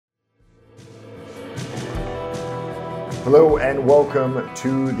Hello and welcome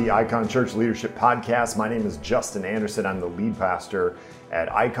to the Icon Church Leadership Podcast. My name is Justin Anderson. I'm the lead pastor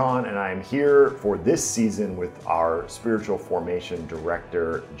at Icon, and I'm here for this season with our spiritual formation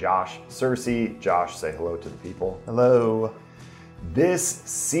director, Josh Searcy. Josh, say hello to the people. Hello. This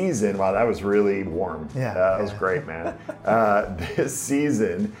season, wow, that was really warm. That was great, man. This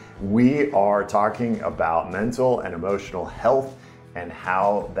season, we are talking about mental and emotional health and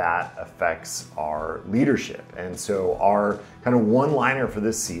how that affects our leadership. And so our kind of one-liner for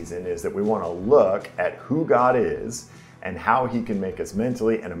this season is that we want to look at who God is and how he can make us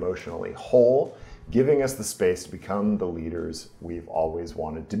mentally and emotionally whole, giving us the space to become the leaders we've always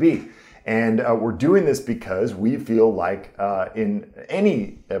wanted to be. And we're doing this because we feel like in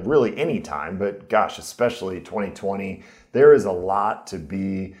any time, but gosh, especially 2020, there is a lot to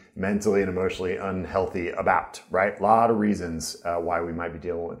be mentally and emotionally unhealthy about, right? A lot of reasons why we might be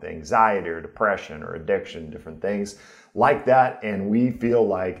dealing with anxiety or depression or addiction, different things like that. And we feel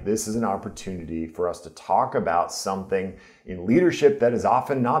like this is an opportunity for us to talk about something in leadership that is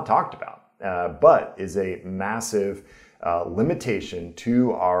often not talked about, but is a massive limitation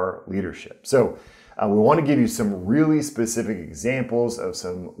to our leadership. So we want to give you some really specific examples of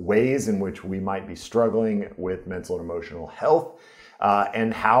some ways in which we might be struggling with mental and emotional health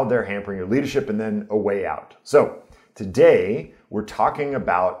and how they're hampering your leadership, and then a way out. So today we're talking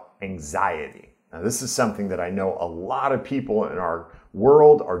about anxiety. Now, this is something that I know a lot of people in our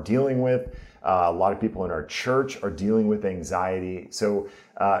world are dealing with. A lot of people in our church are dealing with anxiety. So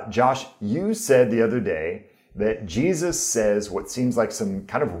Josh, you said the other day that Jesus says what seems like some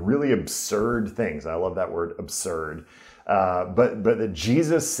kind of really absurd things. I love that word, absurd. But that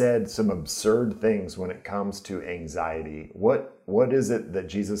Jesus said some absurd things when it comes to anxiety. What is it that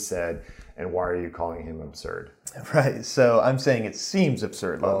Jesus said, and why are you calling him absurd? Right. So I'm saying it seems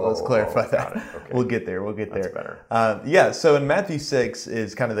absurd. Let's clarify that. Okay. We'll get there. That's better. So in Matthew 6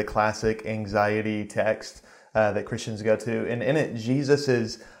 is kind of the classic anxiety text that Christians go to. And in it, Jesus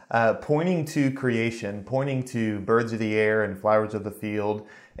is pointing to creation, pointing to birds of the air and flowers of the field,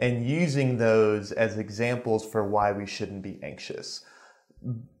 and using those as examples for why we shouldn't be anxious.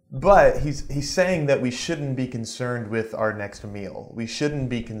 But he's saying that we shouldn't be concerned with our next meal. We shouldn't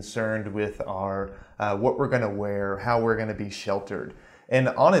be concerned with our what we're going to wear, how we're going to be sheltered. And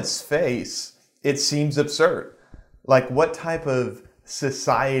on its face, it seems absurd. Like, what type of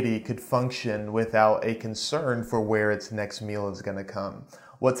society could function without a concern for where its next meal is going to come?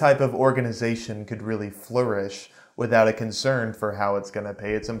 What type of organization could really flourish without a concern for how it's going to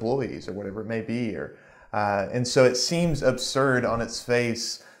pay its employees or whatever it may be? And so it seems absurd on its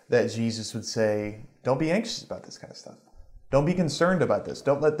face that Jesus would say, don't be anxious about this kind of stuff. Don't be concerned about this.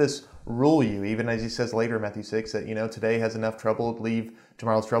 Don't let this rule you. Even as he says later in Matthew 6 that, today has enough trouble, leave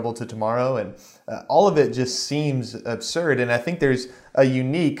tomorrow's trouble to tomorrow. And all of it just seems absurd. And I think there's a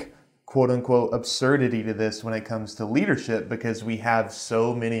unique quote-unquote absurdity to this when it comes to leadership, because we have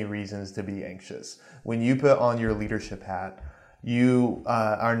so many reasons to be anxious. When you put on your leadership hat, you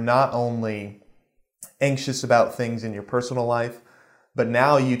are not only anxious about things in your personal life, but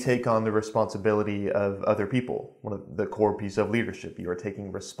now you take on the responsibility of other people. One of the core pieces of leadership, you are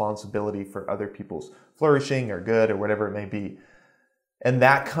taking responsibility for other people's flourishing or good or whatever it may be. And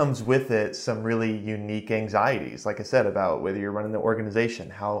that comes with it some really unique anxieties, like I said, about whether you're running the organization,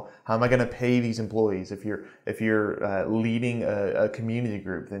 how am I going to pay these employees? If you're leading a community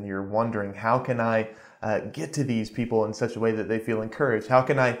group, then you're wondering, how can I get to these people in such a way that they feel encouraged? How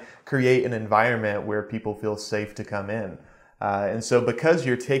can I create an environment where people feel safe to come in? And so because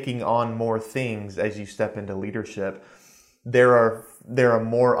you're taking on more things as you step into leadership, there are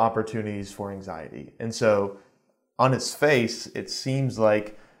more opportunities for anxiety. And so on its face, it seems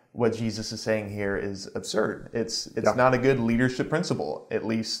like what Jesus is saying here is absurd. It's not a good leadership principle, at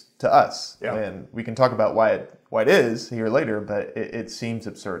least to us. Yeah. And we can talk about why it is here later, but it seems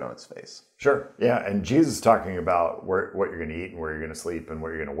absurd on its face. Sure. Yeah. And Jesus is talking about what you're going to eat and where you're going to sleep and what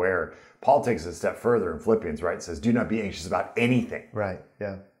you're going to wear. Paul takes it a step further in Philippians, right? It says, do not be anxious about anything. Right.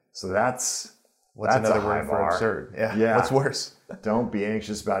 Yeah. So that's another word for absurd. Yeah. What's worse? Don't be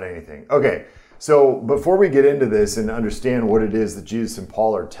anxious about anything. Okay. So before we get into this and understand what it is that Jesus and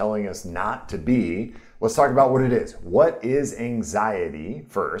Paul are telling us not to be, let's talk about what it is. What is anxiety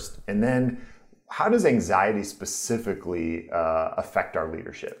first? And then how does anxiety specifically affect our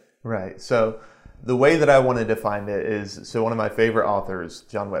leadership? Right. So the way that I want to define it is, one of my favorite authors,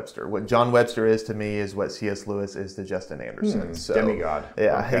 John Webster. What John Webster is to me is what C.S. Lewis is to Justin Anderson. Demigod.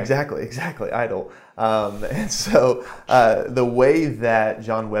 Yeah, okay. Exactly. Idol. And so the way that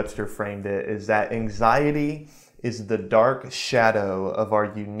John Webster framed it is that anxiety is the dark shadow of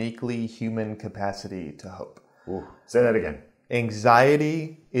our uniquely human capacity to hope. Ooh, say that again.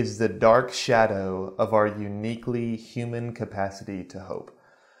 Anxiety is the dark shadow of our uniquely human capacity to hope.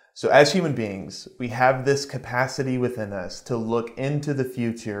 So as human beings, we have this capacity within us to look into the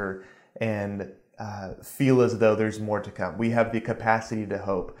future and feel as though there's more to come. We have the capacity to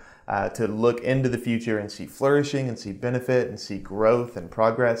hope, to look into the future and see flourishing and see benefit and see growth and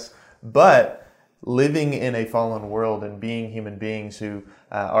progress. But living in a fallen world and being human beings who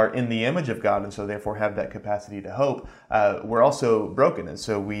are in the image of God and so therefore have that capacity to hope, we're also broken. And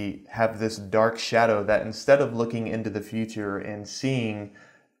so we have this dark shadow that instead of looking into the future and seeing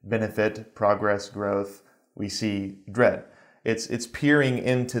benefit, progress, growth, we see dread. It's peering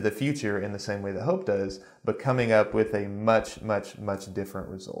into the future in the same way that hope does, but coming up with a much, much, much different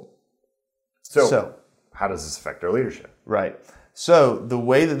result. So how does this affect our leadership? Right. So the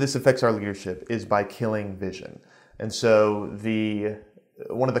way that this affects our leadership is by killing vision. And so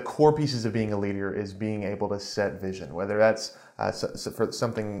one of the core pieces of being a leader is being able to set vision, whether that's for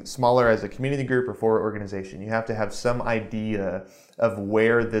something smaller as a community group or for an organization. You have to have some idea of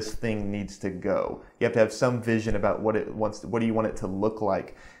where this thing needs to go. You have to have some vision about what do you want it to look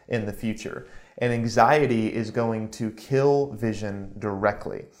like in the future. And anxiety is going to kill vision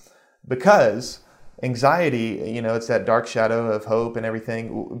directly, because anxiety, it's that dark shadow of hope and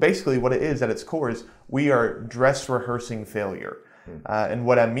everything. Basically what it is at its core is we are dress rehearsing failure. And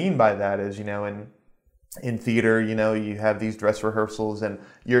what I mean by that is, in theater, you have these dress rehearsals and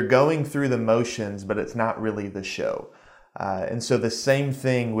you're going through the motions, but it's not really the show. And so the same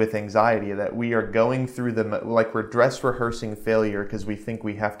thing with anxiety, that we are going through like we're dress rehearsing failure because we think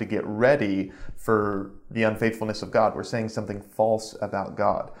we have to get ready for the unfaithfulness of God. We're saying something false about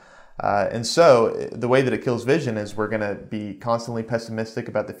God. And so the way that it kills vision is we're going to be constantly pessimistic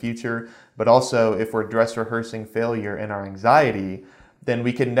about the future, but also if we're dress rehearsing failure in our anxiety, then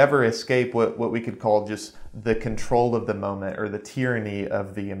we can never escape what we could call just the control of the moment or the tyranny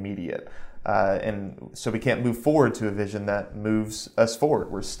of the immediate. And so we can't move forward to a vision that moves us forward.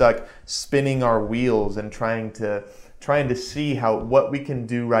 We're stuck spinning our wheels and trying to see what we can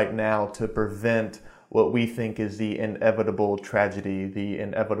do right now to prevent what we think is the inevitable tragedy, the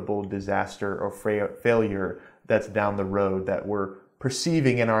inevitable disaster or failure that's down the road that we're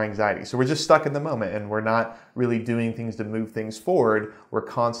perceiving in our anxiety. So we're just stuck in the moment and we're not really doing things to move things forward. We're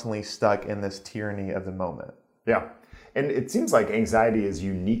constantly stuck in this tyranny of the moment. Yeah. And it seems like anxiety is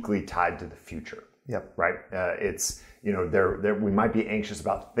uniquely tied to the future. Yep. Right? It's, we might be anxious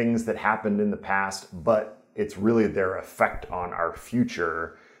about things that happened in the past, but it's really their effect on our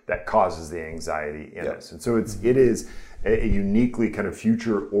future that causes the anxiety in us. And so it is a uniquely kind of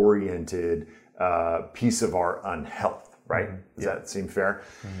future-oriented piece of our unhealth, right? Does that seem fair?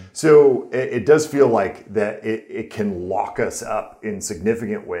 So it does feel like that it can lock us up in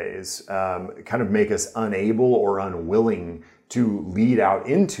significant ways, kind of make us unable or unwilling to lead out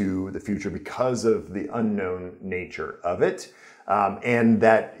into the future because of the unknown nature of it. And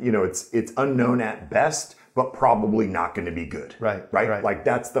that, it's unknown at best, but probably not going to be good. Right. Like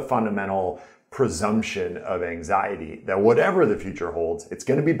that's the fundamental presumption of anxiety, that whatever the future holds, it's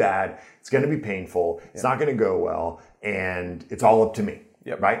going to be bad, it's going to be painful, it's not going to go well, and it's all up to me.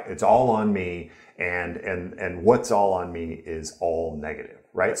 Right? It's all on me, and what's all on me is all negative.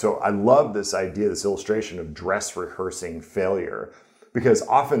 Right? So I love this idea, this illustration of dress rehearsing failure, because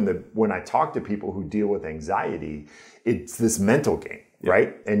often when I talk to people who deal with anxiety, it's this mental game.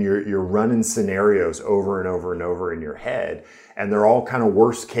 Right? And you're running scenarios over and over and over in your head, and they're all kind of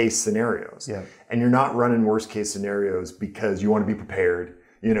worst case scenarios. And you're not running worst case scenarios because you want to be prepared.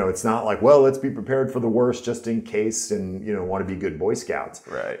 It's not like, well, let's be prepared for the worst just in case and, want to be good Boy Scouts.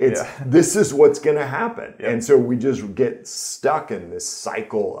 Right. This is what's going to happen. And so we just get stuck in this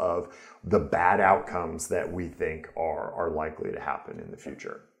cycle of the bad outcomes that we think are likely to happen in the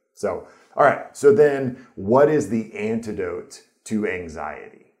future. So, all right. So then what is the antidote to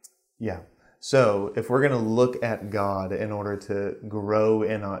anxiety? Yeah. So if we're going to look at God in order to grow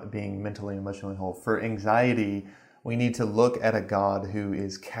in being mentally and emotionally whole, for anxiety, we need to look at a God who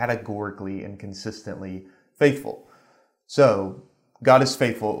is categorically and consistently faithful. So God is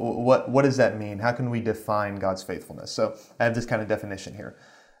faithful. What does that mean? How can we define God's faithfulness? So I have this kind of definition here.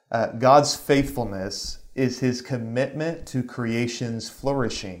 God's faithfulness is his commitment to creation's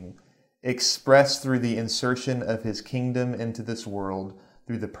flourishing, expressed through the insertion of his kingdom into this world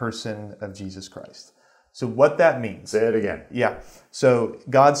through the person of Jesus Christ. So what that means... Say it again. Yeah. So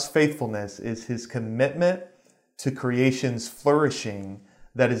God's faithfulness is his commitment to creation's flourishing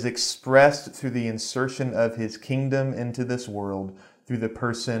that is expressed through the insertion of his kingdom into this world through the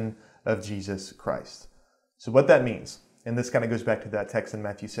person of Jesus Christ. So what that means, and this kind of goes back to that text in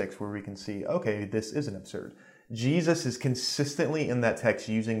Matthew 6 where we can see, okay, this isn't absurd. Jesus is consistently in that text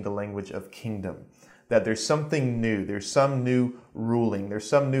using the language of kingdom. That there's something new, there's some new ruling, there's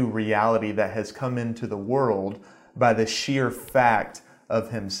some new reality that has come into the world by the sheer fact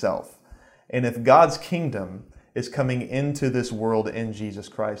of himself. And if God's kingdom is coming into this world in Jesus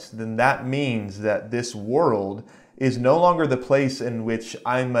Christ, then that means that this world is no longer the place in which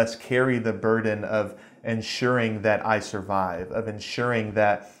I must carry the burden of ensuring that I survive, of ensuring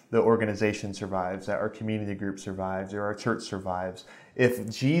that the organization survives, that our community group survives, or our church survives. If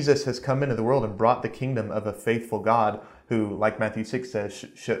Jesus has come into the world and brought the kingdom of a faithful God who, like Matthew 6 says,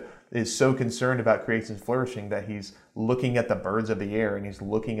 is so concerned about creation's flourishing that he's looking at the birds of the air and he's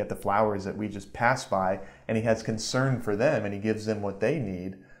looking at the flowers that we just pass by, and he has concern for them and he gives them what they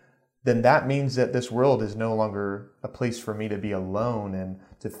need, then that means that this world is no longer a place for me to be alone and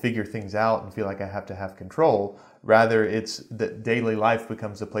to figure things out and feel like I have to have control. Rather, it's that daily life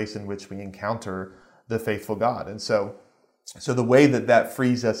becomes a place in which we encounter the faithful God. And so the way that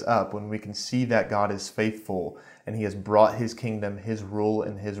frees us up, when we can see that God is faithful and he has brought his kingdom, his rule,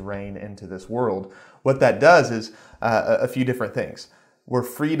 and his reign into this world, what that does is a few different things. We're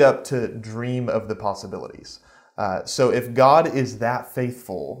freed up to dream of the possibilities. So if God is that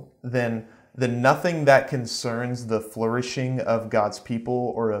faithful, then nothing that concerns the flourishing of God's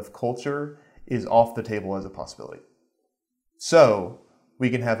people or of culture is off the table as a possibility. So we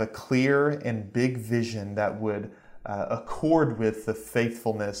can have a clear and big vision that would accord with the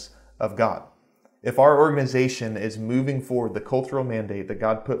faithfulness of God. If our organization is moving forward the cultural mandate that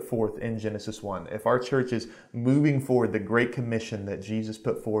God put forth in Genesis 1, if our church is moving forward the Great Commission that Jesus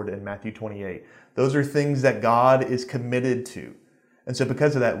put forward in Matthew 28, those are things that God is committed to. And so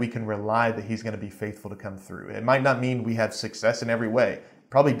because of that, we can rely that he's going to be faithful to come through. It might not mean we have success in every way. It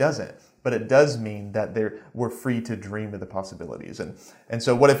probably doesn't. But it does mean that we're free to dream of the possibilities. And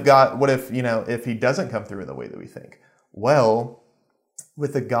so what if he doesn't come through in the way that we think? Well,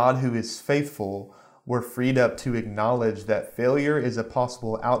 with a God who is faithful, we're freed up to acknowledge that failure is a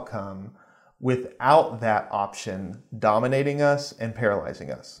possible outcome without that option dominating us and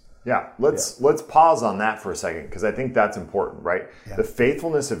paralyzing us. Yeah, let's pause on that for a second, because I think that's important, right? Yeah. The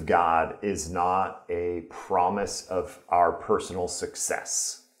faithfulness of God is not a promise of our personal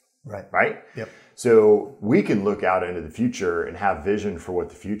success. Right? Yep. So we can look out into the future and have vision for what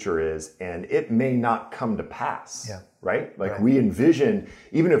the future is, and it may not come to pass. Yeah. Right? Like we envision,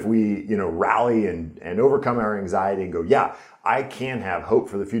 even if we, rally and overcome our anxiety and go, yeah, I can have hope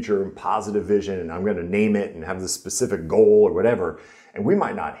for the future and positive vision, and I'm going to name it and have this specific goal or whatever. And we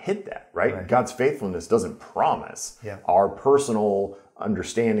might not hit that, right? God's faithfulness doesn't promise our personal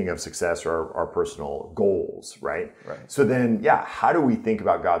understanding of success or our personal goals, right? So then, how do we think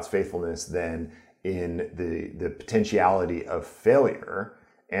about God's faithfulness then in the potentiality of failure,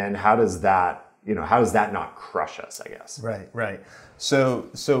 and how does that not crush us, I guess? Right. So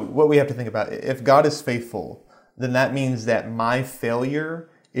what we have to think about, if God is faithful, then that means that my failure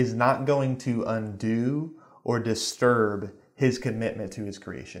is not going to undo or disturb his commitment to his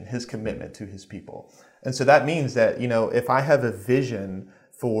creation, his commitment to his people. And so that means that, if I have a vision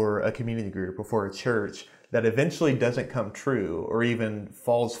for a community group or for a church that eventually doesn't come true or even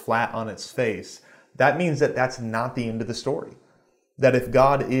falls flat on its face, that means that that's not the end of the story. That if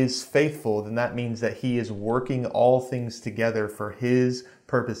God is faithful, then that means that he is working all things together for his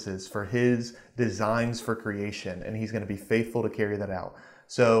purposes, for his designs for creation, and he's going to be faithful to carry that out.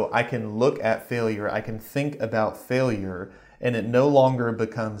 So I can look at failure, I can think about failure, and it no longer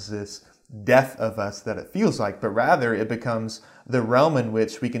becomes this death of us that it feels like, but rather it becomes the realm in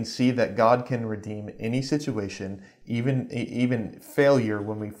which we can see that God can redeem any situation, even failure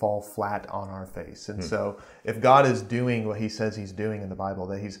when we fall flat on our face. And so if God is doing what he says he's doing in the Bible,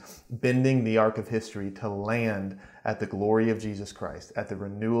 that he's bending the arc of history to land at the glory of Jesus Christ, at the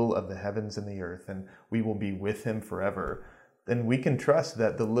renewal of the heavens and the earth, and we will be with him forever, then we can trust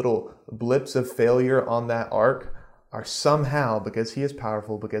that the little blips of failure on that arc are somehow, because he is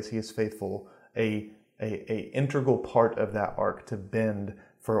powerful, because he is faithful, a integral part of that arc to bend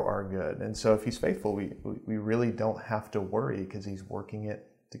for our good. And so if he's faithful, we really don't have to worry, because he's working it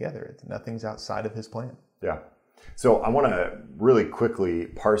together. Nothing's outside of his plan. Yeah. So I want to really quickly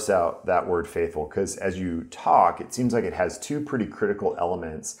parse out that word faithful, because as you talk, it seems like it has two pretty critical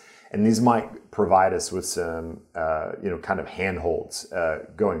elements, and these might provide us with some, kind of handholds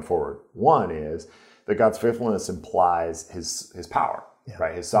going forward. One is that God's faithfulness implies his power,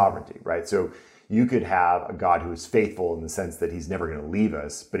 right? His sovereignty, right? So you could have a God who is faithful in the sense that he's never going to leave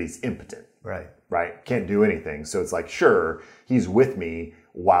us, but he's impotent, right? Can't do anything. So it's like, sure, he's with me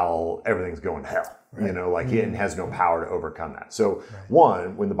while everything's going to hell, he has no power to overcome that. So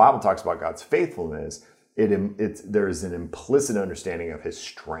one, when the Bible talks about God's faithfulness, there's an implicit understanding of his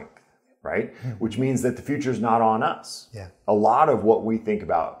strength, right? Which means that the future is not on us. Yeah. A lot of what we think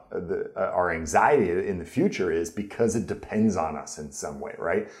about our anxiety in the future is because it depends on us in some way,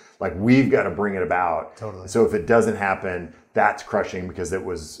 right? Like we've got to bring it about. Totally. So if it doesn't happen, that's crushing because it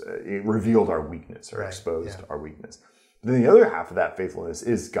revealed our weakness or exposed our weakness. Then the other half of that faithfulness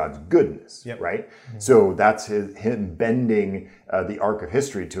is God's goodness, right? Mm-hmm. So that's him bending the arc of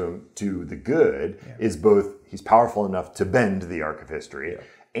history to the good is both, he's powerful enough to bend the arc of history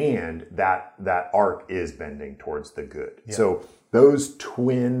and that arc is bending towards the good. Yeah. So those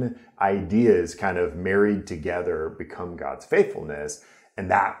twin ideas kind of married together become God's faithfulness, and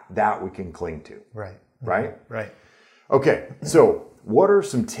that we can cling to. Right. Right? Right. Okay, so what are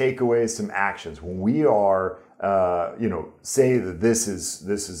some takeaways, some actions when we are say that this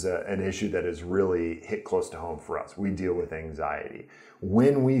is an issue that is really hit close to home for us. We deal with anxiety.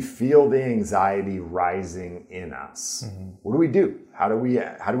 When we feel the anxiety rising in us, what do we do? How do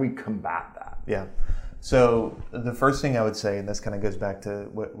we combat that? Yeah. So the first thing I would say, and this kind of goes back to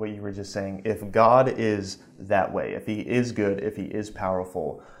what you were just saying, if God is that way, if he is good, if he is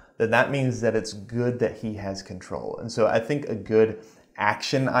powerful, then that means that it's good that he has control. And so I think a good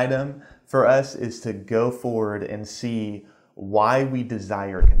action item for us is to go forward and see why we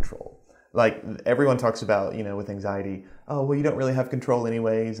desire control. Like everyone talks about, with anxiety, oh, well, you don't really have control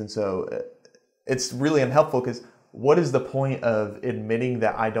anyways. And so it's really unhelpful because what is the point of admitting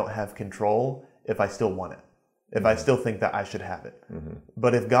that I don't have control if I still want it? If I still think that I should have it. Mm-hmm.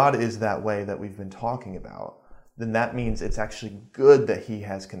 But if God is that way that we've been talking about, then that means it's actually good that he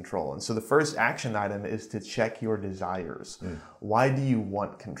has control. And so the first action item is to check your desires. Why do you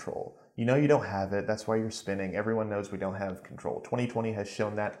want control? You know you don't have it. That's why you're spinning. Everyone knows we don't have control. 2020 has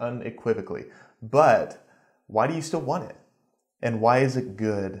shown that unequivocally. But why do you still want it? And why is it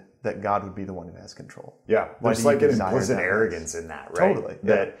good that God would be the one who has control? Yeah, there's like an implicit arrogance in that, right? Totally.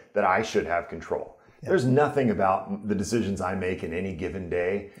 That I should have control. Yeah. There's nothing about the decisions I make in any given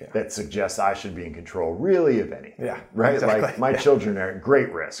day that suggests I should be in control, really, of anything. Yeah, right? Exactly. Like my children are at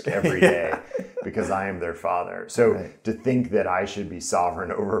great risk every day because I am their father. So to think that I should be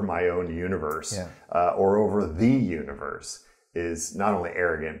sovereign over my own universe or over the universe is not only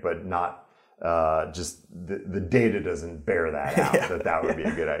arrogant, but not just the data doesn't bear that out, that would be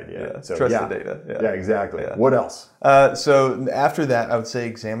a good idea. So trust the data. Yeah, exactly. Yeah. What else? So after that, I would say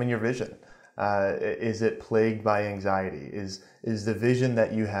examine your vision. Is it plagued by anxiety? Is the vision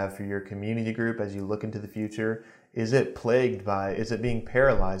that you have for your community group as you look into the future, is it being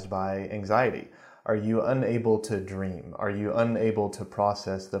paralyzed by anxiety? Are you unable to dream? Are you unable to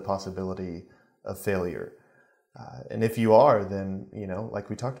process the possibility of failure? And if you are, then,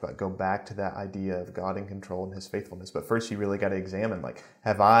 like we talked about, go back to that idea of God in control and his faithfulness. But first you really got to examine,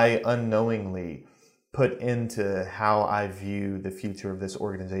 have I unknowingly put into how I view the future of this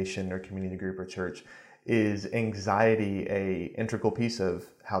organization or community group or church? Is anxiety a integral piece of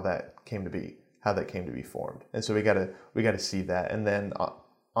how that came to be formed? And so we got to see that. And then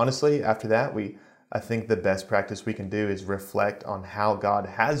honestly, after that, I think the best practice we can do is reflect on how God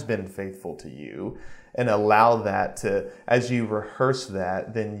has been faithful to you and allow that to, as you rehearse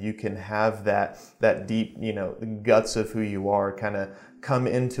that, then you can have that deep, guts of who you are kind of come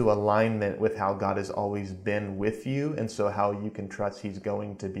into alignment with how God has always been with you, and so how you can trust he's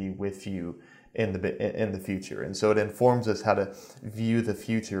going to be with you in the future. And so it informs us how to view the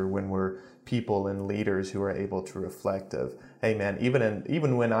future when we're people and leaders who are able to reflect of, hey man,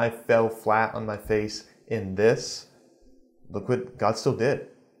 even when I fell flat on my face in this, look what God still did.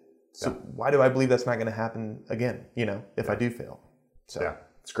 So why do I believe that's not going to happen again, if I do fail? So yeah,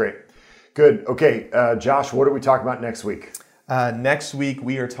 it's great. Good. Okay, Josh, what are we talking about next week? Next week,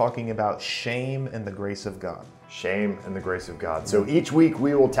 we are talking about shame and the grace of God. Shame and the grace of God. So each week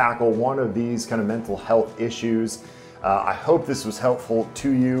we will tackle one of these kind of mental health issues. I hope this was helpful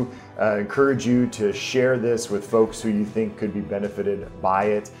to you. Encourage you to share this with folks who you think could be benefited by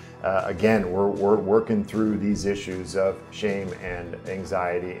it. Again, we're working through these issues of shame and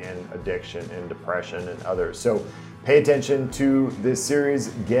anxiety and addiction and depression and others. So pay attention to this series.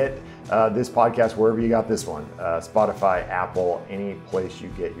 Get this podcast wherever you got this one. Spotify, Apple, any place you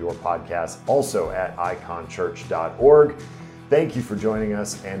get your podcasts. Also at iconchurch.org. Thank you for joining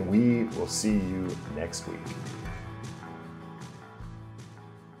us, and we will see you next week.